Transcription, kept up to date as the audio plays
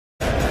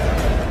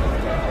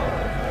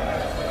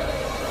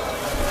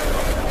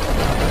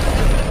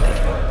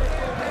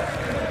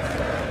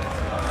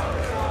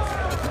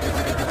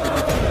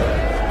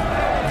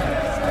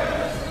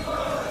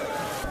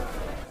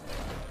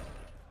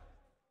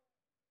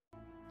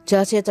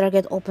Chelsea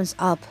target opens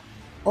up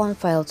on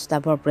failed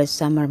Stamford Bridge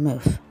summer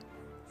move.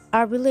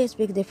 RB Leipzig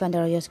big defender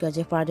Josko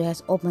Gvardiol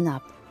has opened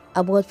up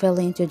about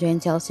failing to join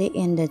Chelsea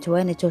in the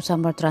 22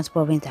 summer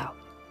transfer window.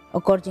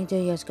 According to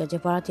Josko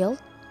Gvardiol,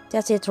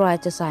 Chelsea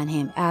tried to sign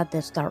him at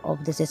the start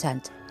of the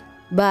season,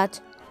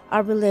 but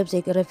RB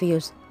Leipzig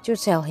refused to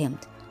sell him.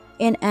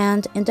 In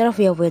an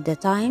interview with The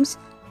Times,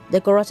 the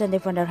Croatian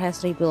defender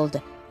has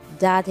revealed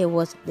that he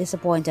was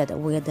disappointed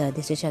with the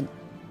decision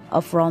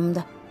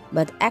affirmed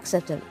but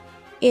accepted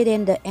it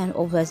in the end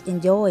always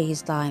enjoy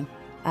his time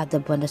at the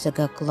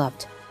Bundesliga club.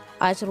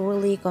 I was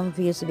really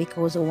confused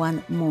because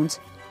 1 month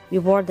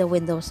before the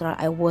window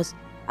started I was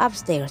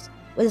upstairs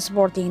with the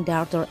sporting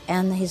director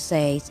and he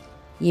says,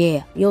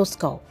 "Yeah,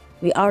 Josko,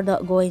 we are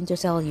not going to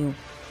sell you.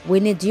 We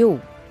need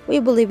you. We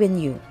believe in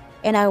you."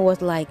 And I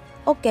was like,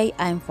 okay,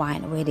 I'm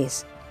fine with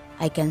this.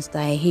 I can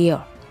stay here.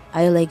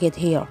 I like it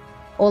here.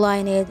 All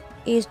I need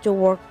is to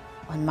work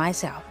on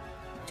myself,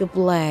 to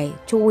play,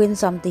 to win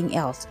something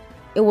else.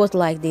 It was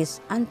like this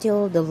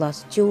until the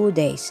last 2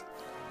 days.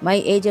 My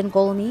agent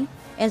called me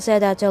and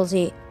said that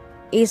Chelsea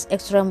is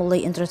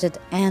extremely interested,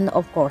 and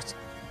of course,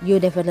 you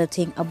definitely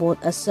think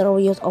about a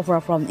serious offer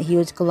from a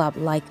huge club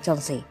like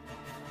Chelsea.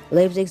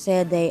 Leipzig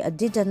said they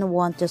didn't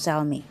want to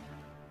sell me.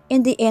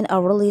 In the end, I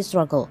really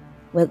struggled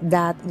with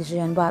that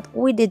decision, but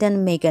we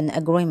didn't make an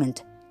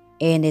agreement,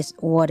 and it's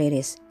what it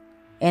is.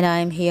 And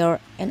I'm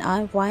here, and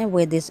I'm fine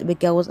with this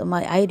because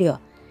my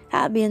idea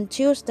had been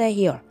to stay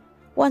here.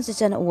 1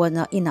 season was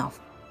not enough.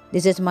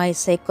 This is my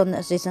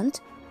 2nd season.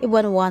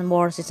 Even 1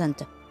 more season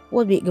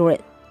would be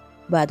great,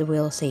 but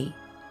we'll see.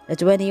 The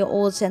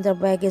 20-year-old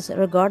centre-back is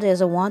regarded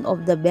as one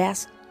of the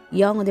best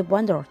young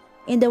defenders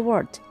in the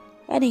world,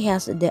 and he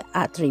has the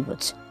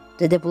attributes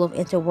to develop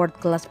into a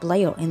world-class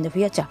player in the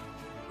future.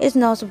 It's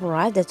no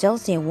surprise that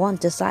Chelsea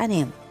want to sign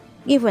him,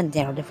 given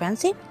their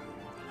defensive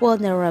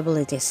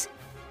vulnerabilities.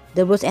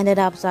 The Blues ended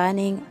up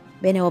signing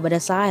Beno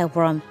Badasai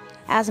from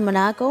AS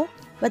Monaco,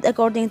 but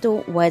according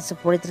to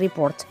widespread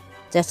report,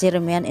 Chelsea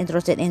remained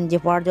interested in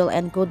Gvardiol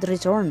and could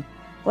return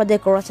for the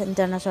Croatian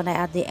international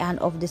at the end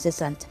of the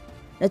season.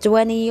 The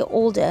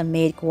 20-year-old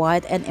made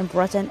quite an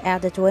impression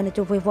at the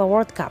 22 FIFA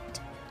World Cup,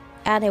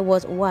 and he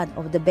was one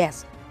of the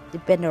best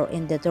defenders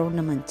in the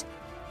tournament.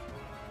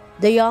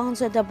 The young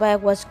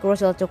centre-back was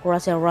crucial to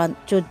Croatia's run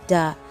to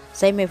the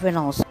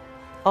semi-finals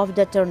of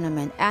the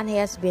tournament, and he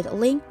has been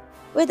linked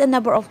with a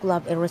number of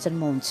clubs in recent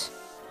months.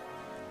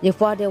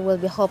 Gvardiol will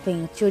be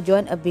hoping to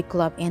join a big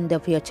club in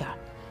the future,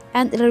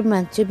 and it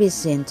remains to be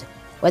seen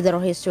whether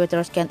his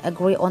suitors can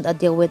agree on a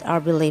deal with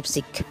RB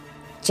Leipzig.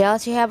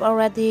 Chelsea have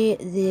already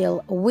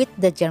dealt with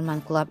the German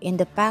club in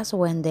the past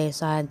when they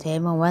signed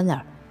Timo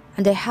Werner,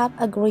 and they have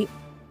agreed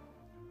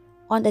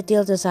on a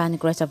deal to sign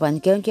Christopher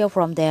Nkunku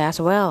from there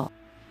as well.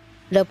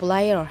 The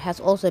player has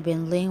also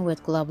been linked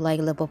with clubs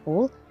like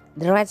Liverpool.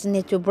 The Reds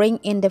need to bring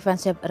in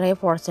defensive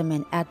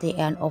reinforcement at the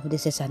end of the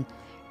season,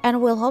 and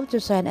will hope to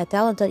sign a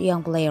talented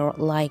young player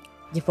like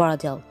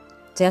Gvardiol.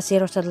 Chelsea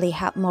recently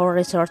had more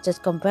resources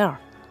compared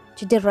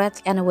to the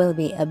Reds and will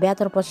be a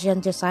better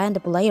position to sign the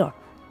player.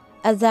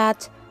 As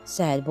that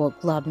said, both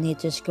clubs need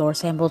to score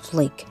Champions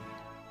League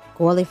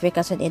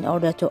qualification in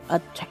order to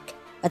attract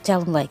a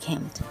talent like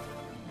him.